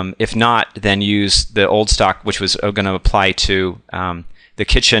if not, then use the old stock, which was going to apply to the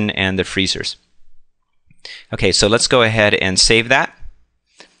kitchen and the freezers. Okay, so let's go ahead and save that,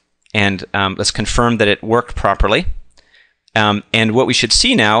 and let's confirm that it worked properly. And what we should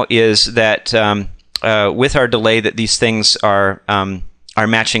see now is that with our delay, that these things are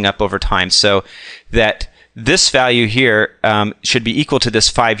matching up over time. So that this value here should be equal to this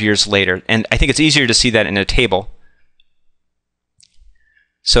 5 years later. And I think it's easier to see that in a table.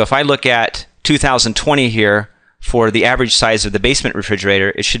 So if I look at 2020 here, for the average size of the basement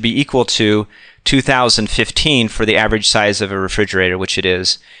refrigerator, it should be equal to 2015 for the average size of a refrigerator, which it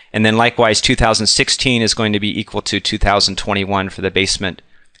is. And then likewise, 2016 is going to be equal to 2021 for the basement,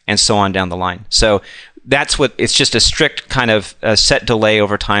 and so on down the line. So that's what, it's just a strict kind of set delay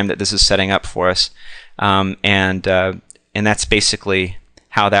over time that this is setting up for us. And that's basically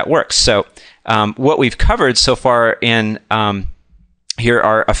how that works. So what we've covered so far in here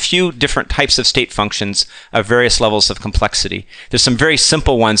are a few different types of state functions of various levels of complexity. There's some very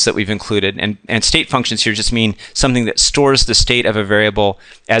simple ones that we've included, and state functions here just mean something that stores the state of a variable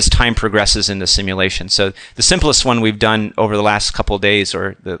as time progresses in the simulation. So the simplest one we've done over the last couple of days,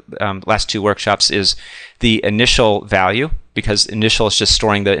 or the last two workshops, is the initial value, because initial is just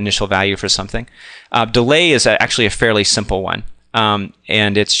storing the initial value for something. Delay is actually a fairly simple one,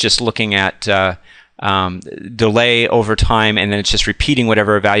 and it's just looking at delay over time, and then it's just repeating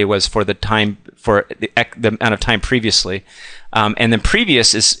whatever a value was for the time, for the amount of time previously. And then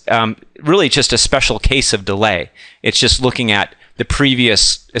previous is really just a special case of delay. It's just looking at the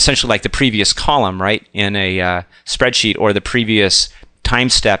previous, essentially like the previous column, right, in a spreadsheet, or the previous time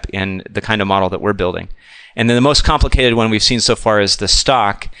step in the kind of model that we're building. And then the most complicated one we've seen so far is the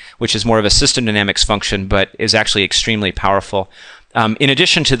stock, which is more of a system dynamics function, but is actually extremely powerful. In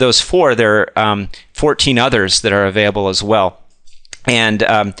addition to those four, there are 14 others that are available as well. And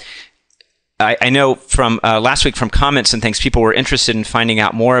I know from last week from comments and things, people were interested in finding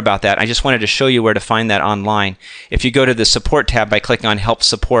out more about that. I just wanted to show you where to find that online. If you go to the Support tab by clicking on Help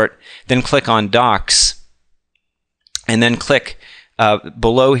Support, then click on Docs, and then click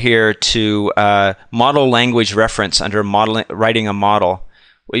below here to Model Language Reference under Writing a Model.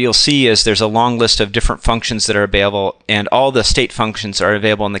 What you'll see is there's a long list of different functions that are available, and all the state functions are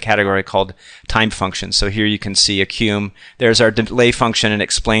available in the category called time functions. So here you can see a cum. There's our delay function, and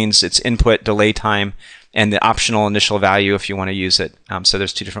explains its input, delay time, and the optional initial value if you want to use it. So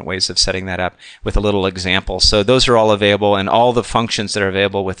there's two different ways of setting that up with a little example. So those are all available, and all the functions that are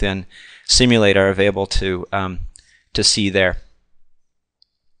available within Simulate are available to see there.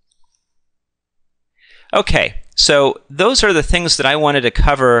 Okay, so those are the things that I wanted to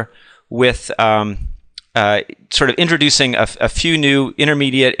cover with sort of introducing a few new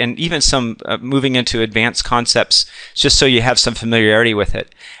intermediate and even some moving into advanced concepts, just so you have some familiarity with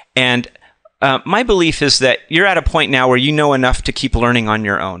it. And my belief is that you're at a point now where you know enough to keep learning on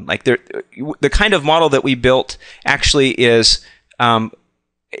your own. Like the kind of model that we built actually is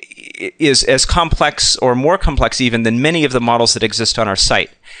as complex, or more complex even, than many of the models that exist on our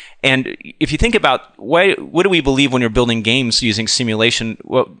site. And if you think about what do we believe when you're building games using simulation,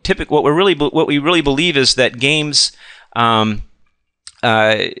 what we really believe is that games are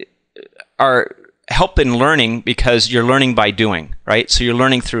help in learning because you're learning by doing, right? So you're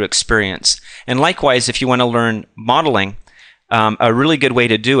learning through experience. And likewise, if you want to learn modeling, a really good way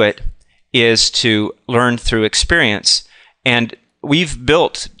to do it is to learn through experience. And we've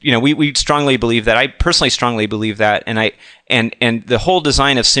built, we strongly believe that. I personally strongly believe that, and the whole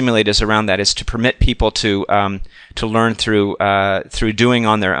design of Simulate is around that, is to permit people to learn through doing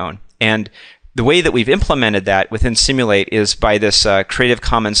on their own. And the way that we've implemented that within Simulate is by this Creative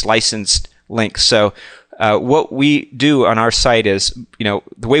Commons licensed link. So what we do on our site is, the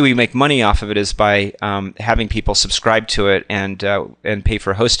way we make money off of it is by having people subscribe to it and pay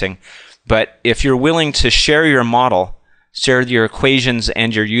for hosting. But if you're willing to share your model, share your equations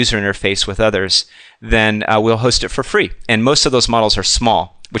and your user interface with others, then we'll host it for free. And most of those models are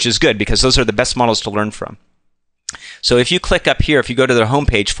small, which is good because those are the best models to learn from. So if you click up here, if you go to their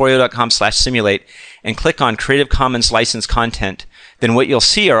homepage, forio.com/simulate, and click on Creative Commons licensed content, then what you'll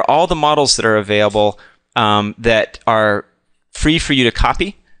see are all the models that are available that are free for you to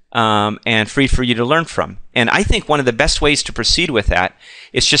copy and free for you to learn from. And I think one of the best ways to proceed with that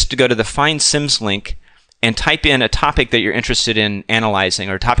is just to go to the Find Sims link and type in a topic that you're interested in analyzing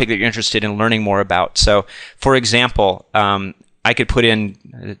or a topic that you're interested in learning more about. So, for example, I could put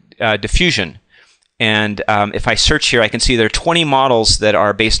in diffusion. And if I search here, I can see there are 20 models that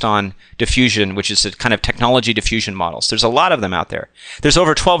are based on diffusion, which is a kind of technology diffusion models. There's a lot of them out there. There's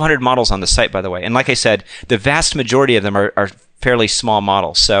over 1,200 models on the site, by the way. And like I said, the vast majority of them are fairly small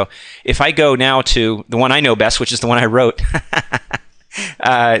models. So if I go now to the one I know best, which is the one I wrote,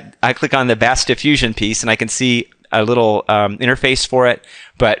 I click on the BAS diffusion piece, and I can see a little interface for it.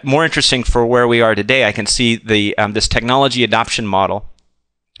 But more interesting for where we are today, I can see the this technology adoption model.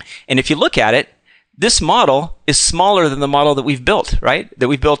 And if you look at it, this model is smaller than the model that we've built, right? That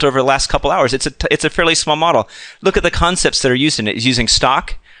we've built over the last couple hours. It's a fairly small model. Look at the concepts that are used in it. It's using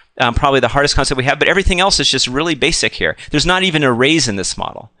stock, probably the hardest concept we have, but everything else is just really basic here. There's not even arrays in this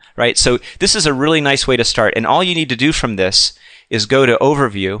model, right? So this is a really nice way to start. And all you need to do from this is go to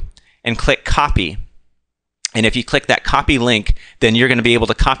Overview and click Copy. And if you click that copy link, then you're going to be able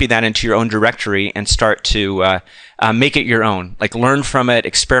to copy that into your own directory and start to make it your own. Like learn from it,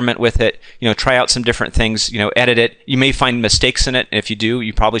 experiment with it, try out some different things, edit it. You may find mistakes in it. And if you do,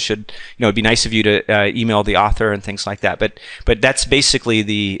 you probably should, it'd be nice of you to email the author and things like that. But that's basically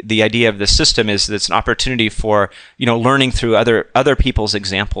the idea of the system, is that it's an opportunity for, learning through other people's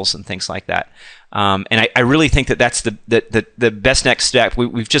examples and things like that. And I really think that that's the best next step.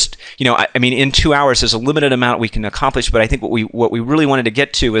 We've just, I mean, in 2 hours, there's a limited amount we can accomplish, but I think what we really wanted to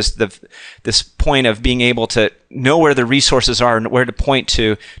get to is this point of being able to know where the resources are and where to point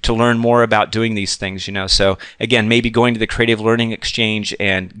to learn more about doing these things. So again, maybe going to the Creative Learning Exchange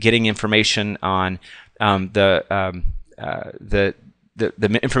and getting information on the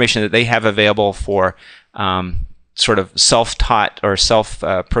information that they have available for sort of self-taught or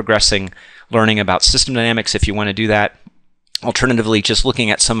self-progressing learning about system dynamics, if you want to do that. Alternatively, just looking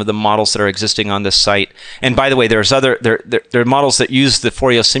at some of the models that are existing on this site. And by the way, there are models that use the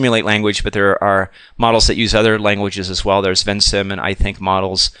Forio Simulate language, but there are models that use other languages as well. There's VenSim and iThink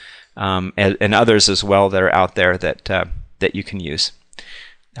models and others as well that are out there that you can use.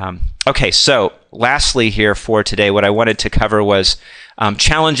 Okay, so lastly here for today, what I wanted to cover was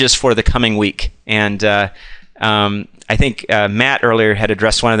challenges for the coming week. And I think Matt earlier had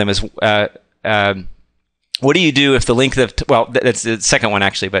addressed one of them, is what do you do if the length of, well, that's the second one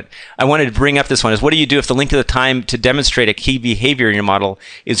actually, but I wanted to bring up this one, is what do you do if the length of the time to demonstrate a key behavior in your model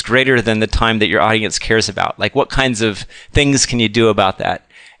is greater than the time that your audience cares about? Like, what kinds of things can you do about that?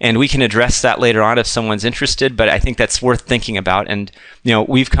 And we can address that later on if someone's interested, but I think that's worth thinking about. And,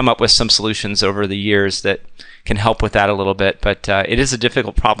 we've come up with some solutions over the years that can help with that a little bit, but it is a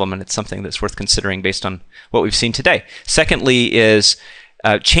difficult problem, and it's something that's worth considering based on what we've seen today. Secondly is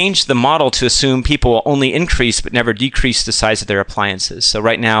change the model to assume people will only increase but never decrease the size of their appliances. So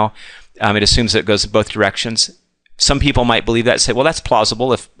right now, it assumes that it goes in both directions. Some people might believe that and say, well, that's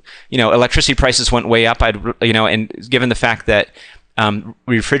plausible. If, electricity prices went way up, and given the fact that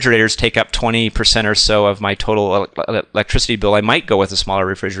refrigerators take up 20% or so of my total electricity bill, I might go with a smaller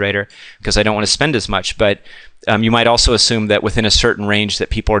refrigerator because I don't want to spend as much. But you might also assume that within a certain range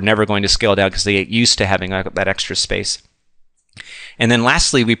that people are never going to scale down because they get used to having that extra space. And then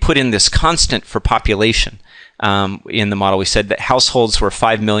lastly, we put in this constant for population in the model. We said that households were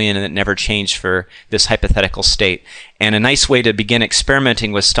 5 million and it never changed for this hypothetical state. And a nice way to begin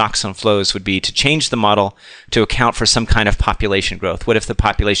experimenting with stocks and flows would be to change the model to account for some kind of population growth. What if the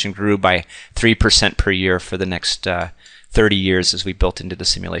population grew by 3% per year for the next 30 years as we built into the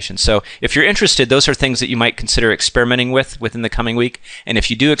simulation? So if you're interested, those are things that you might consider experimenting with within the coming week. And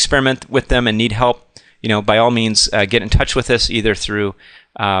if you do experiment with them and need help, by all means, get in touch with us either through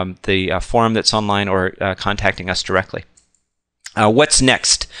the forum that's online or contacting us directly. What's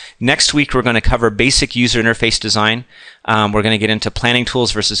next? Next week, we're going to cover basic user interface design. We're going to get into planning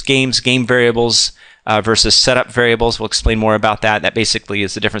tools versus games, game variables versus setup variables. We'll explain more about that. That basically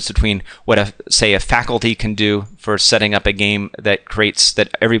is the difference between what, say, a faculty can do for setting up a game that creates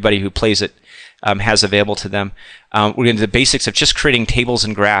that everybody who plays it has available to them. We're going to do the basics of just creating tables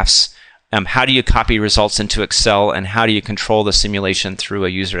and graphs. How do you copy results into Excel, and how do you control the simulation through a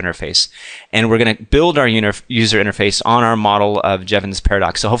user interface? And we're going to build our user interface on our model of Jevons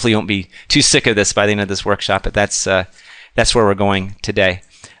paradox. So hopefully you won't be too sick of this by the end of this workshop, but that's where we're going today.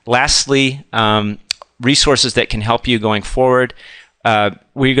 Lastly, resources that can help you going forward.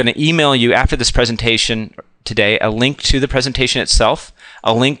 We're going to email you after this presentation today a link to the presentation itself,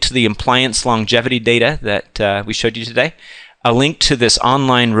 a link to the appliance longevity data that we showed you today, a link to this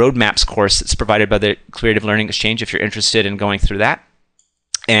online roadmaps course that's provided by the Creative Learning Exchange if you're interested in going through that,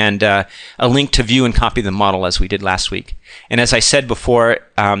 and a link to view and copy the model as we did last week. And as I said before,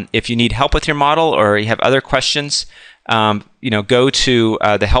 if you need help with your model or you have other questions, go to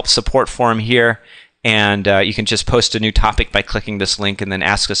the help support forum here, and you can just post a new topic by clicking this link and then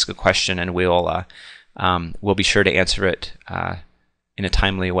ask us a question, and we'll be sure to answer it in a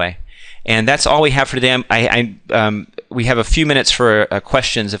timely way. And that's all we have for today. We have a few minutes for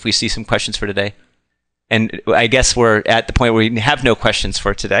questions if we see some questions for today. And I guess we're at the point where we have no questions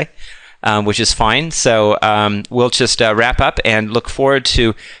for today, which is fine. So we'll just wrap up and look forward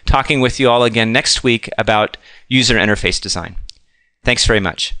to talking with you all again next week about user interface design. Thanks very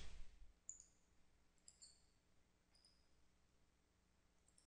much.